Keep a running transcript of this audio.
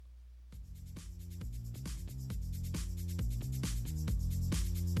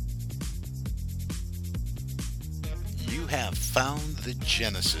have found the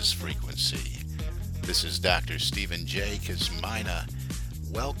Genesis frequency. This is Dr. Stephen J. Kazmina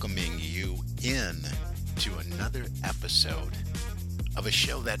welcoming you in to another episode of a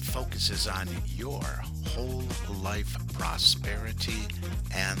show that focuses on your whole life prosperity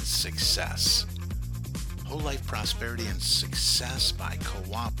and success. Whole life prosperity and success by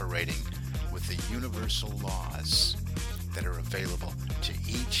cooperating with the universal laws that are available to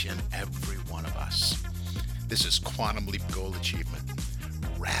each and every one of us. This is Quantum Leap Goal Achievement,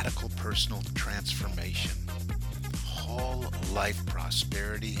 radical personal transformation, whole life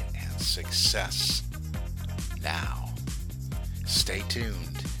prosperity and success. Now, stay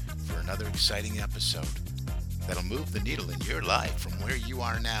tuned for another exciting episode that'll move the needle in your life from where you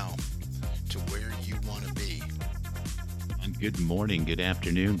are now to where you want to be. And good morning, good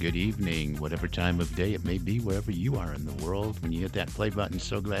afternoon, good evening, whatever time of day it may be, wherever you are in the world. When you hit that play button,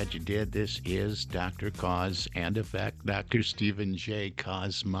 so glad you did. This is Dr. Cause and Effect, Dr. Stephen J.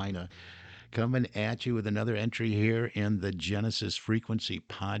 Kazmina, coming at you with another entry here in the Genesis Frequency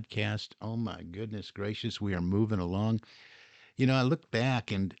podcast. Oh my goodness gracious, we are moving along. I looked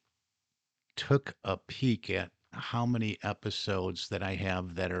back and took a peek at how many episodes that I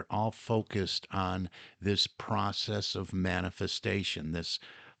have that are all focused on this process of manifestation, this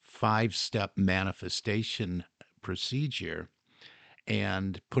 5 step manifestation procedure,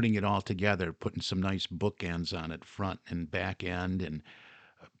 and putting it all together, putting some nice bookends on it, front and back end, and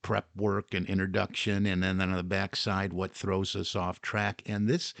prep work and introduction, and then on the back side, what throws us off track. And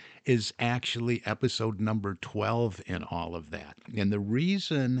this is actually episode number 12 in all of that. And the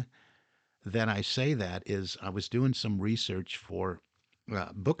reason that I say that is I was doing some research for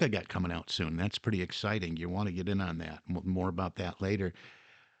a book I got coming out soon. That's pretty exciting. You want to get in on that. More about that later.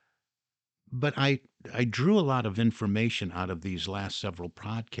 But I drew a lot of information out of these last several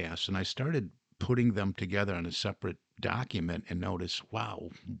podcasts, and I started putting them together on a separate document and notice, wow,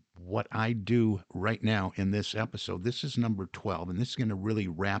 what I do right now in this episode. This is number 12, and this is going to really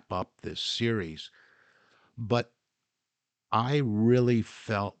wrap up this series. But I really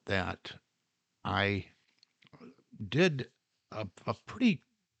felt that I did a pretty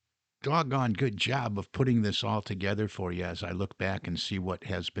doggone good job of putting this all together for you as I look back and see what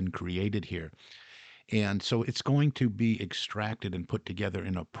has been created here. And so it's going to be extracted and put together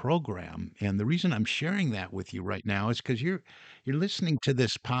in a program. And the reason I'm sharing that with you right now is because you're listening to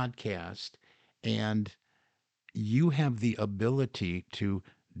this podcast and you have the ability to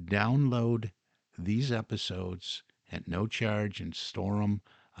download these episodes at no charge and store them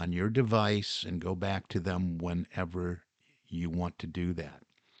on your device and go back to them whenever you want to do that.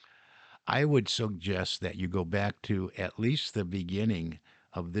 I would suggest that you go back to at least the beginning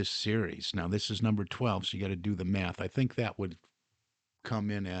of this series. Now, this is number 12, so you got to do the math. I think that would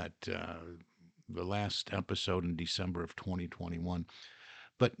come in at the last episode in December of 2021.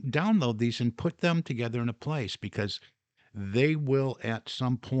 But download these and put them together in a place because they will at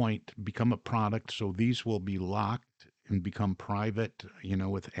some point become a product. So these will be locked and become private,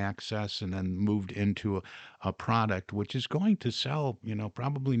 with access, and then moved into a product which is going to sell,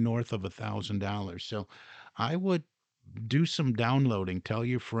 probably north of $1,000. So I would do some downloading, tell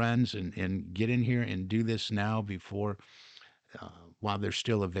your friends, and get in here and do this now before uh, while they're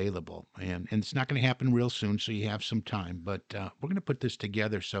still available. And it's not going to happen real soon, so you have some time. But we're going to put this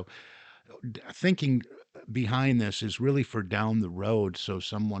together. So thinking behind this is really for down the road so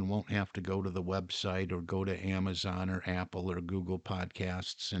someone won't have to go to the website or go to Amazon or Apple or Google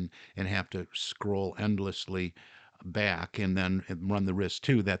Podcasts and have to scroll endlessly back and then run the risk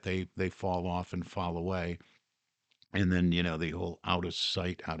too that they fall off and fall away. And then, the whole out of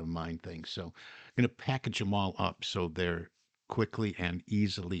sight, out of mind thing. So I'm going to package them all up so they're quickly and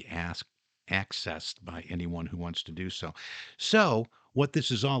easily accessed by anyone who wants to do so. So, what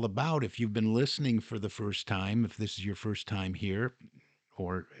this is all about, if you've been listening for the first time, if this is your first time here,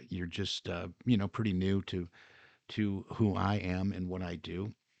 or you're just, pretty new to who I am and what I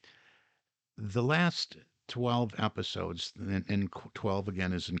do, the last 12 episodes, and 12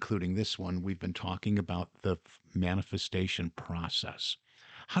 again is including this one, we've been talking about the manifestation process.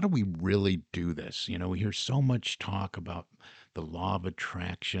 How do we really do this? We hear so much talk about the law of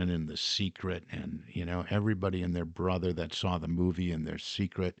attraction and the secret, and, everybody and their brother that saw the movie and their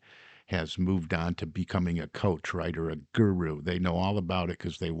secret has moved on to becoming a coach, right? Or a guru. They know all about it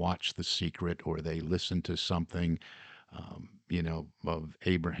because they watched The Secret or they listened to something, of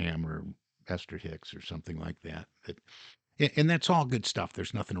Abraham or Esther Hicks or something like that. And that's all good stuff.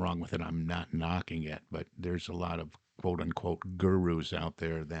 There's nothing wrong with it. I'm not knocking it, but there's a lot of quote unquote gurus out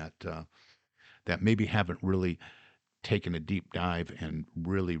there that maybe haven't really taken a deep dive and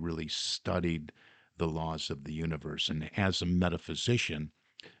really, really studied the laws of the universe. And as a metaphysician,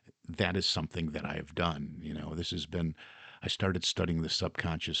 that is something that I have done. I started studying the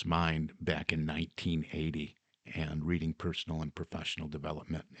subconscious mind back in 1980 and reading personal and professional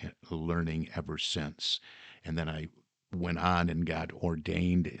development, learning ever since. And then I went on and got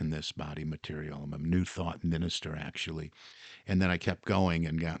ordained in this body material. I'm a New Thought minister, actually. And then I kept going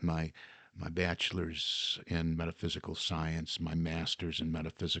and got my bachelor's in metaphysical science, my master's in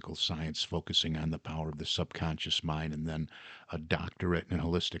metaphysical science, focusing on the power of the subconscious mind, and then a doctorate in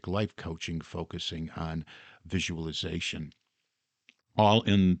holistic life coaching, focusing on visualization, all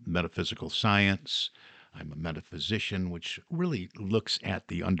in metaphysical science. I'm a metaphysician, which really looks at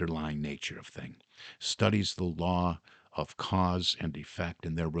the underlying nature of things, studies the law of cause and effect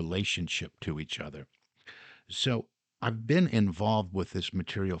and their relationship to each other. So I've been involved with this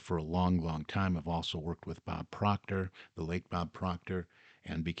material for a long, long time. I've also worked with Bob Proctor, the late Bob Proctor,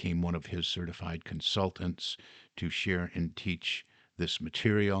 and became one of his certified consultants to share and teach this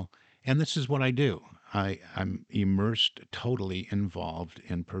material. And this is what I do. I'm immersed, totally involved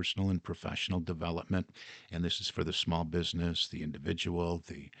in personal and professional development. And this is for the small business, the individual,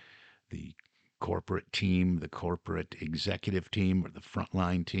 the corporate team, the corporate executive team, or the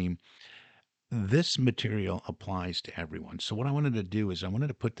frontline team. This material applies to everyone. So what I wanted to do is I wanted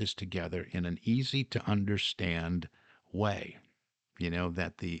to put this together in an easy to understand way,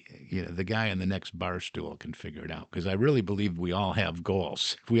 that the guy in the next bar stool can figure it out, because I really believe we all have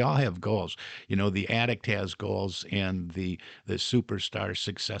goals. We all have goals. The addict has goals, and the superstar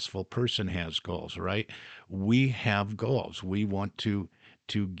successful person has goals, right? We have goals. We want to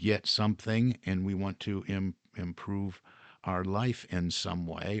get something, and we want to improve our life in some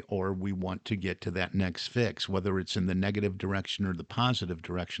way, or we want to get to that next fix, whether it's in the negative direction or the positive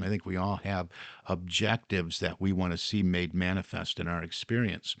direction. I think we all have objectives that we want to see made manifest in our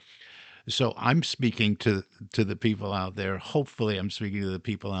experience. So I'm speaking to the people out there. Hopefully, I'm speaking to the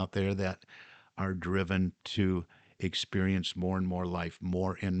people out there that are driven to experience more and more life,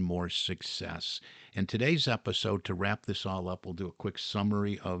 more and more success. In today's episode, to wrap this all up, we'll do a quick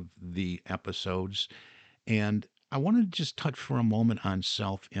summary of the episodes, and I want to just touch for a moment on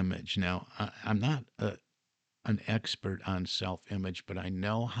self image. Now, I'm not an expert on self image, but I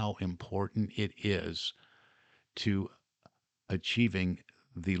know how important it is to achieving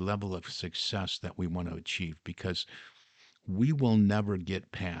the level of success that we want to achieve, because we will never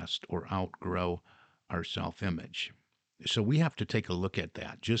get past or outgrow our self image. So we have to take a look at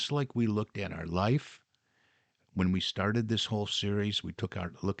that. Just like we looked at our life when we started this whole series, we took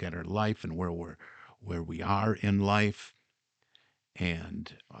our look at our life and where we are in life.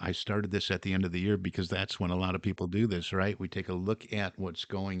 And I started this at the end of the year because that's when a lot of people do this, right? We take a look at what's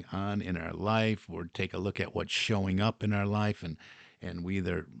going on in our life, or take a look at what's showing up in our life, and we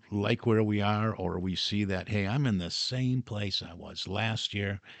either like where we are, or we see that, hey, I'm in the same place I was last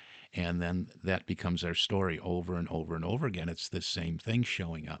year. And then that becomes our story over and over and over again. It's the same thing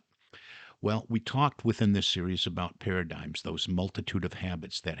showing up. Well, we talked within this series about paradigms, those multitude of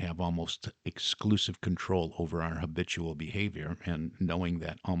habits that have almost exclusive control over our habitual behavior. And knowing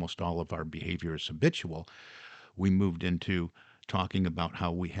that almost all of our behavior is habitual, we moved into talking about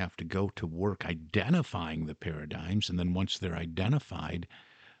how we have to go to work identifying the paradigms. And then once they're identified,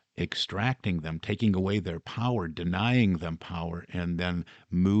 extracting them, taking away their power, denying them power, and then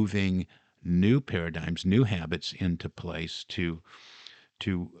moving new paradigms, new habits into place to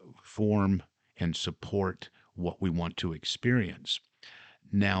form and support what we want to experience.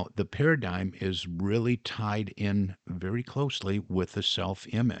 Now, the paradigm is really tied in very closely with the self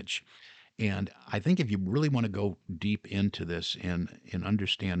image. And I think if you really want to go deep into this and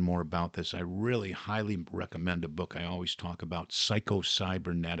understand more about this, I really highly recommend a book I always talk about,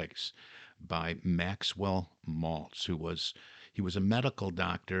 Psycho-Cybernetics by Maxwell Maltz, he was a medical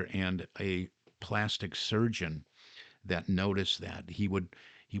doctor and a plastic surgeon that noticed that he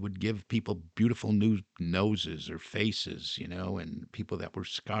would give people beautiful new noses or faces, and people that were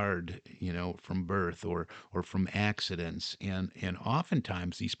scarred, from birth or from accidents, and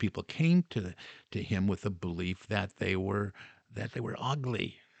oftentimes these people came to him with a belief that they were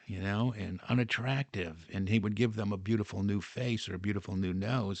ugly, and unattractive, and he would give them a beautiful new face or a beautiful new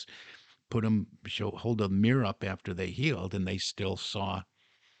nose, hold a mirror up after they healed, and they still saw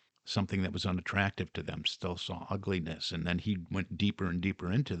something that was unattractive to them, still saw ugliness. And then he went deeper and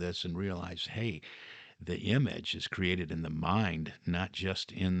deeper into this and realized, hey, the image is created in the mind, not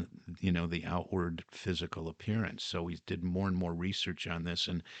just in, the outward physical appearance. So he did more and more research on this,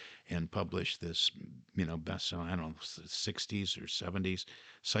 and published this, bestseller, I don't know, 60s or 70s,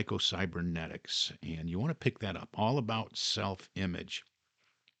 Psycho-Cybernetics. And you want to pick that up, all about self-image.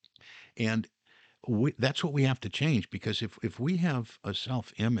 And That's what we have to change, because if we have a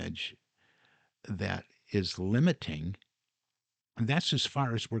self-image that is limiting, that's as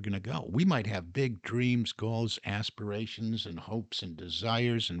far as we're going to go. We might have big dreams, goals, aspirations, and hopes and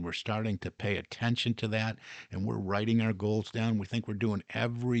desires, and we're starting to pay attention to that, and we're writing our goals down. We think we're doing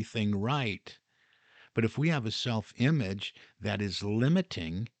everything right. But if we have a self image that is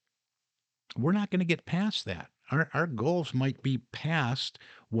limiting, we're not going to get past that. Our goals might be past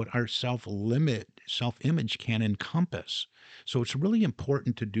what our self image can encompass. So it's really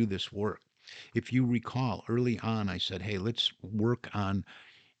important to do this work. If you recall early on, I said, hey, let's work on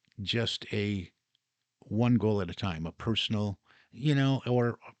just a one goal at a time, a personal,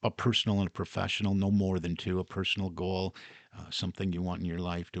 or a personal and a professional, no more than two, a personal goal, something you want in your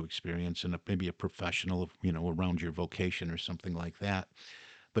life to experience, and maybe a professional, around your vocation or something like that,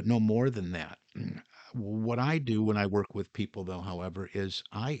 but no more than that. What I do when I work with people, though, however, is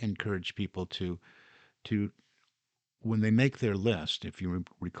I encourage people to when they make their list, if you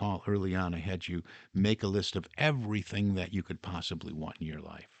recall early on, I had you make a list of everything that you could possibly want in your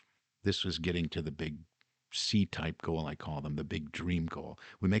life. This was getting to the big C type goal, I call them, the big dream goal.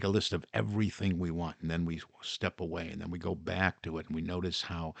 We make a list of everything we want, and then we step away, and then we go back to it, and we notice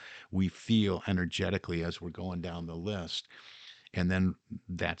how we feel energetically as we're going down the list. And then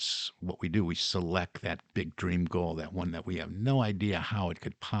that's what we do. We select that big dream goal, that one that we have no idea how it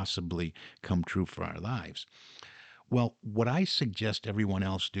could possibly come true for our lives. Well, what I suggest everyone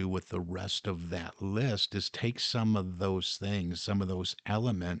else do with the rest of that list is take some of those things, some of those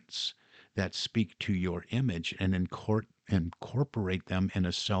elements that speak to your image, and incorporate them in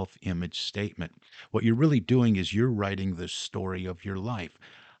a self image statement. What you're really doing is you're writing the story of your life.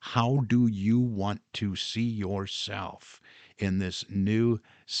 How do you want to see yourself in this new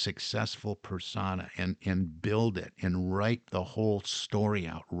successful persona, and build it and write the whole story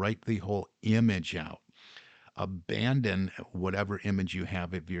out, write the whole image out, abandon whatever image you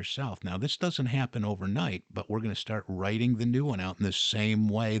have of yourself. Now, this doesn't happen overnight, but we're going to start writing the new one out in the same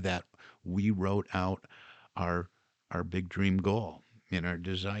way that we wrote out our our big dream goal and our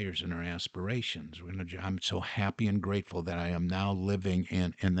desires and our aspirations. I'm so happy and grateful that I am now living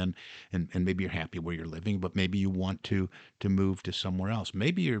in, and maybe you're happy where you're living, but maybe you want to move to somewhere else.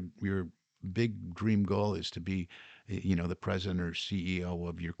 Maybe your big dream goal is to be, the president or CEO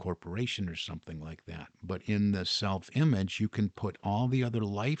of your corporation or something like that. But in the self image, you can put all the other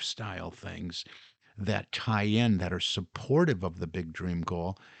lifestyle things that tie in, that are supportive of the big dream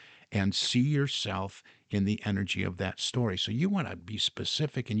goal, and see yourself in the energy of that story. So you want to be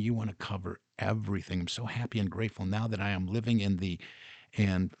specific, and you want to cover everything. I'm so happy and grateful now that I am living in the,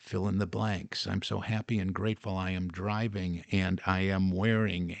 and fill in the blanks. I'm so happy and grateful I am driving, and I am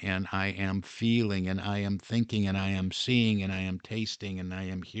wearing, and I am feeling, and I am thinking, and I am seeing, and I am tasting, and I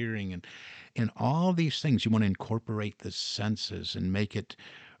am hearing, and all these things. You want to incorporate the senses and make it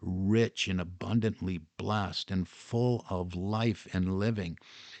rich and abundantly blessed and full of life and living,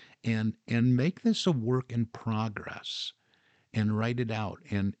 and make this a work in progress, and write it out,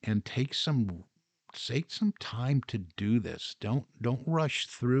 and take some time to do this. Don't rush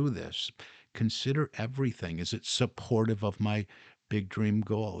through this. Consider everything. Is it supportive of my big dream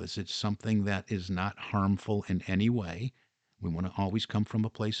goal? Is it something that is not harmful in any way? We want to always come from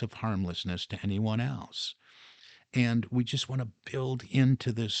a place of harmlessness to anyone else. And we just want to build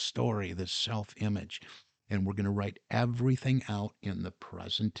into this story, this self image. And we're going to write everything out in the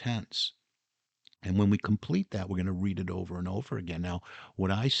present tense. And when we complete that, we're going to read it over and over again. Now,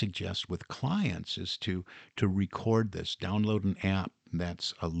 what I suggest with clients is to record this, download an app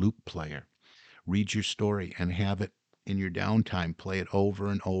that's a loop player, read your story, and have it in your downtime, play it over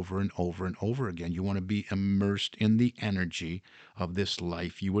and over and over and over again. You want to be immersed in the energy of this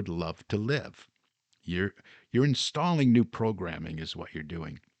life you would love to live. You're you're installing new programming is what you're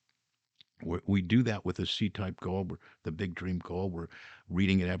doing. We do that with a C-type goal, the big dream goal. We're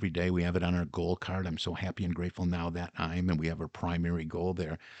reading it every day. We have it on our goal card. I'm so happy and grateful now that and we have our primary goal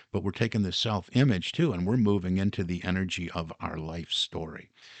there. But we're taking the self-image too, and we're moving into the energy of our life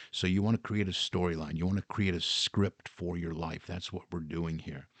story. So you want to create a storyline. You want to create a script for your life. That's what we're doing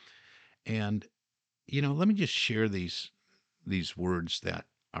here. And let me just share these words that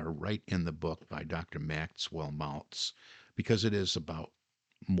are right in the book by Dr. Maxwell Maltz, because it is about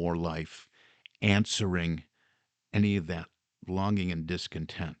more life, answering any of that longing and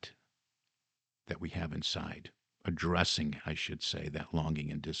discontent that we have inside, addressing, I should say, that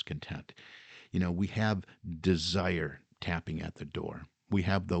longing and discontent. We have desire tapping at the door. We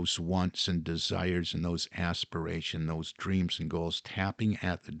have those wants and desires and those aspirations, those dreams and goals tapping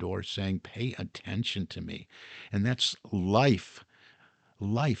at the door saying, pay attention to me. And that's life.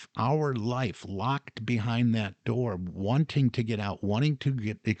 life, our life, locked behind that door, wanting to get out, wanting to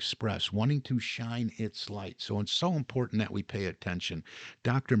get expressed, wanting to shine its light. So it's so important that we pay attention.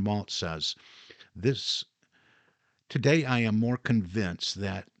 Dr. Malt says, this today I am more convinced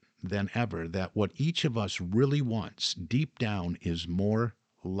that than ever that what each of us really wants deep down is more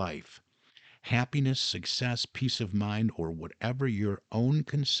life. Happiness, success, peace of mind, or whatever your own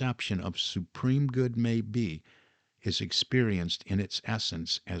conception of supreme good may be, is experienced in its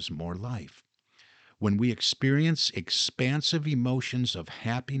essence as more life. When we experience expansive emotions of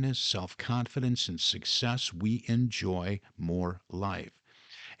happiness, self confidence, and success, we enjoy more life.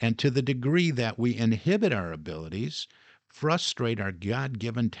 And to the degree that we inhibit our abilities, frustrate our God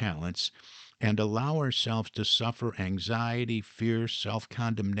given talents, and allow ourselves to suffer anxiety, fear, self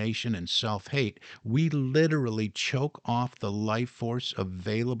condemnation, and self hate, we literally choke off the life force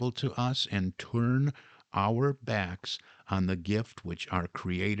available to us and turn our backs on the gift which our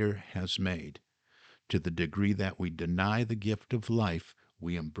Creator has made. To the degree that we deny the gift of life,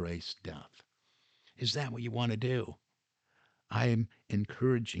 we embrace death. Is that what you want to do? I am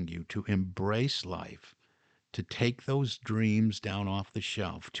encouraging you to embrace life, to take those dreams down off the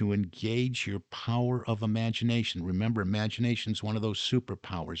shelf, to engage your power of imagination. Remember, imagination is one of those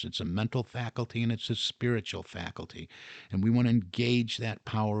superpowers. It's a mental faculty and it's a spiritual faculty. And we want to engage that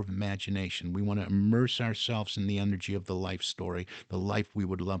power of imagination. We want to immerse ourselves in the energy of the life story, the life we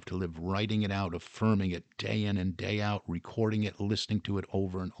would love to live, writing it out, affirming it day in and day out, recording it, listening to it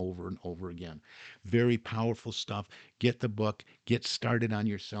over and over and over again. Very powerful stuff. Get the book, get started on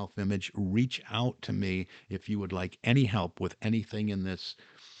your self image, reach out to me if you would like any help with anything in this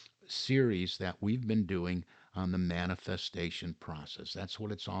series that we've been doing on the manifestation process. That's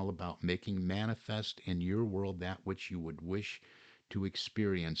what it's all about, making manifest in your world that which you would wish to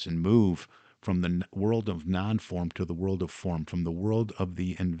experience and move from the world of non form to the world of form, from the world of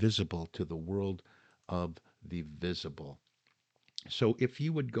the invisible to the world of the visible. So if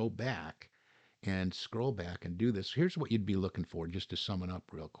you would go back and scroll back and do this, here's what you'd be looking for, just to sum it up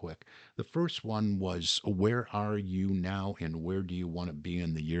real quick. The first one was, where are you now and where do you want to be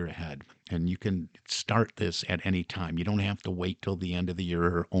in the year ahead? And you can start this at any time. You don't have to wait till the end of the year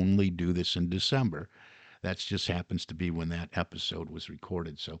or only do this in December. That just happens to be when that episode was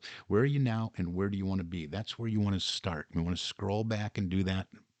recorded. So, where are you now and where do you want to be? That's where you want to start. We want to scroll back and do that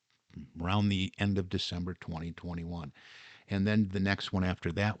around the end of December 2021. And then the next one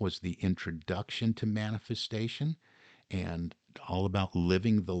after that was the introduction to manifestation and all about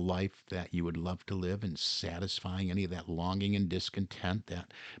living the life that you would love to live and satisfying any of that longing and discontent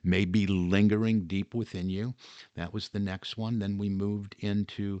that may be lingering deep within you. That was the next one. Then we moved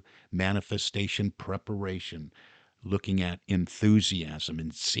into manifestation preparation, looking at enthusiasm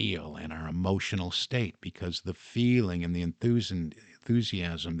and zeal and our emotional state, because the feeling and the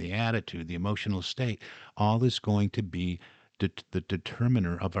enthusiasm, the attitude, the emotional state, all is going to be the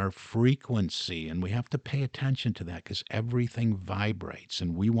determiner of our frequency. And we have to pay attention to that because everything vibrates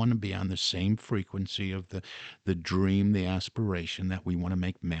and we want to be on the same frequency of the dream, the aspiration that we want to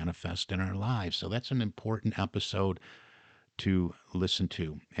make manifest in our lives. So that's an important episode to listen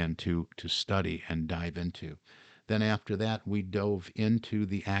to and to study and dive into. Then after that, we dove into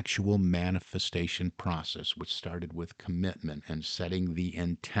the actual manifestation process, which started with commitment and setting the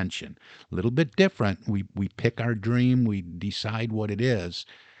intention. A little bit different. We pick our dream, we decide what it is,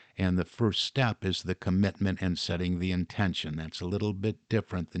 and the first step is the commitment and setting the intention. That's a little bit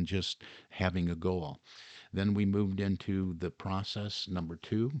different than just having a goal. Then we moved into the process number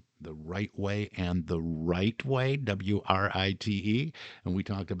two, the right way and the right way, WRITE. And we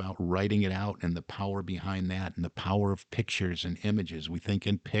talked about writing it out and the power behind that and the power of pictures and images. We think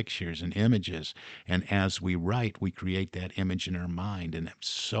in pictures and images. And as we write, we create that image in our mind. And it's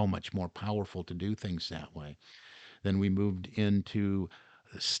so much more powerful to do things that way. Then we moved into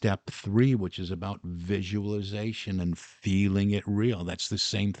step three, which is about visualization and feeling it real. That's the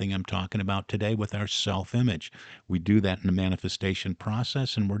same thing I'm talking about today with our self image. We do that in the manifestation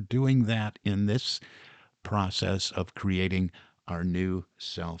process, and we're doing that in this process of creating our new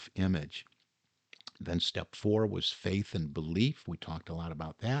self image. Then step four was faith and belief. We talked a lot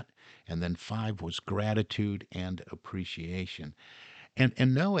about that. And then five was gratitude and appreciation. And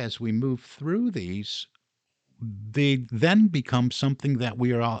know as we move through these, they then become something that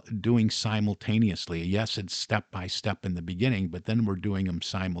we are all doing simultaneously. Yes, it's step by step in the beginning, but then we're doing them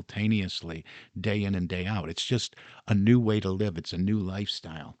simultaneously, day in and day out. It's just a new way to live, it's a new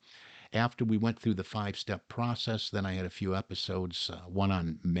lifestyle. After we went through the 5-step process, then I had a few episodes, one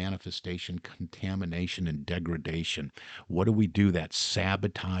on manifestation, contamination, and degradation. What do we do that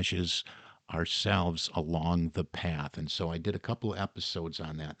sabotages ourselves along the path. And so I did a couple of episodes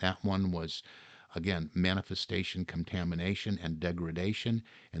on that. That one was, again, manifestation, contamination, and degradation.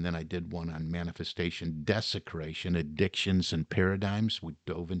 And then I did one on manifestation, desecration, addictions, and paradigms. We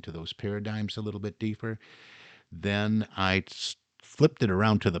dove into those paradigms a little bit deeper. Then I flipped it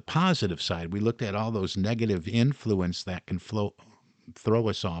around to the positive side. We looked at all those negative influence that can throw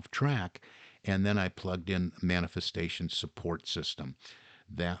us off track. And then I plugged in manifestation support system.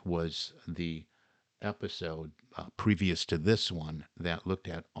 That was the episode previous to this one that looked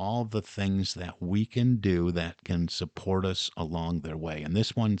at all the things that we can do that can support us along their way. And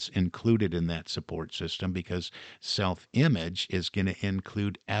this one's included in that support system because self-image is going to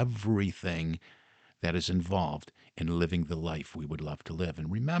include everything that is involved in living the life we would love to live.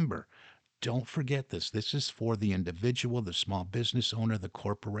 And remember, don't forget this. This is for the individual, the small business owner, the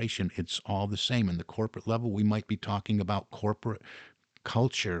corporation. It's all the same. In the corporate level, we might be talking about corporate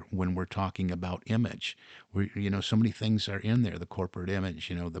culture when we're talking about image. So many things are in there, the corporate image,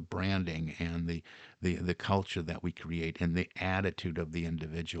 the branding and the culture that we create and the attitude of the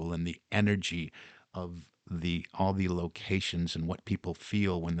individual and the energy of all the locations and what people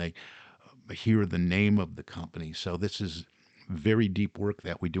feel when they hear the name of the company. So this is very deep work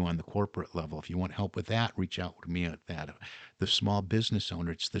that we do on the corporate level. If you want help with that, reach out to me at that. The small business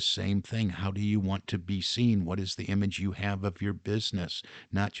owner, it's the same thing. How do you want to be seen? What is the image you have of your business?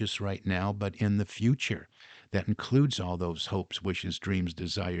 Not just right now, but in the future. That includes all those hopes, wishes, dreams,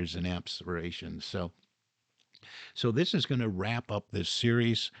 desires, and aspirations. So this is going to wrap up this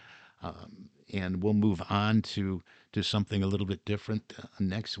series, and we'll move on to something a little bit different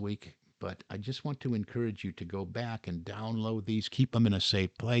next week. But I just want to encourage you to go back and download these, keep them in a safe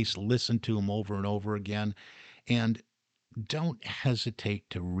place, listen to them over and over again, and don't hesitate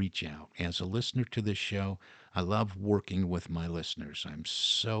to reach out. As a listener to this show, I love working with my listeners. I'm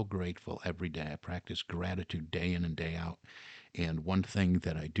so grateful every day. I practice gratitude day in and day out. And one thing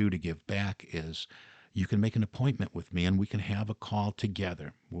that I do to give back is you can make an appointment with me and we can have a call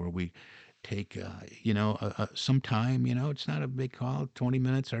together where we take, some time. It's not a big call, 20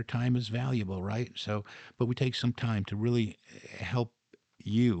 minutes. Our time is valuable, right? But we take some time to really help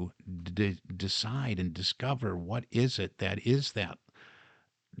you decide and discover what is it that is that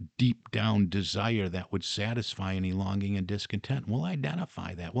deep down desire that would satisfy any longing and discontent. We'll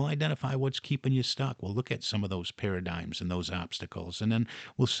identify that. We'll identify what's keeping you stuck. We'll look at some of those paradigms and those obstacles, and then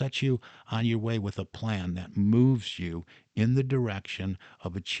we'll set you on your way with a plan that moves you in the direction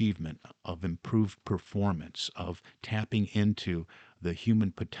of achievement, of improved performance, of tapping into the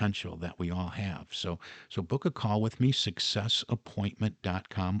human potential that we all have. So book a call with me,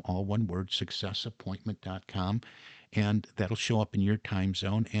 successappointment.com, all one word, successappointment.com. And that'll show up in your time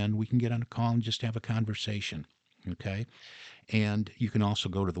zone, and we can get on a call and just have a conversation, okay? And you can also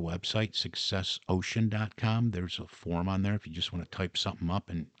go to the website, successocean.com. There's a form on there if you just want to type something up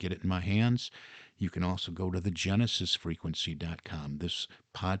and get it in my hands. You can also go to thegenesisfrequency.com. This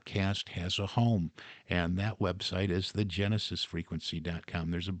podcast has a home, and that website is thegenesisfrequency.com.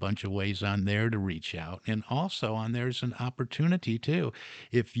 There's a bunch of ways on there to reach out. And also on there's an opportunity, too.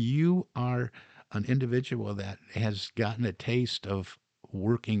 If you are an individual that has gotten a taste of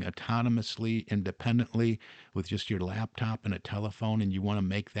working autonomously, independently, with just your laptop and a telephone, and you want to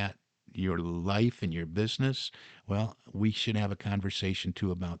make that your life and your business, well, we should have a conversation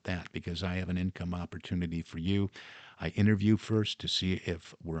too about that, because I have an income opportunity for you. I interview first to see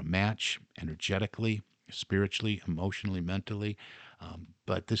if we're a match energetically, spiritually, emotionally, mentally.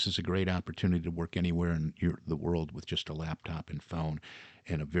 But this is a great opportunity to work anywhere in the world with just a laptop and phone,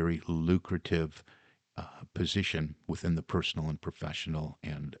 in a very lucrative position within the personal and professional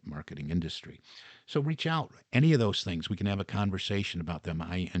and marketing industry. So reach out. Any of those things, we can have a conversation about them.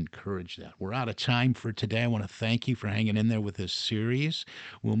 I encourage that. We're out of time for today. I want to thank you for hanging in there with this series.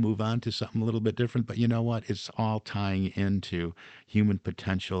 We'll move on to something a little bit different, but you know what? It's all tying into human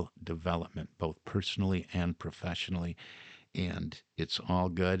potential development, both personally and professionally. And it's all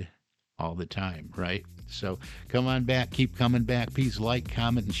good all the time, right? So come on back, keep coming back. Please like,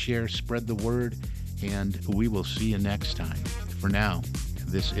 comment, and share, spread the word, and we will see you next time. For now,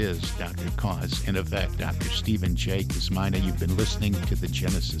 this is Dr. Cause and Effect, Dr. Stephen J. Kosmina. You've been listening to the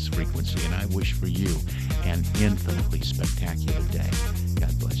Genesis Frequency, and I wish for you an infinitely spectacular day.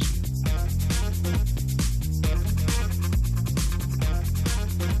 God bless you.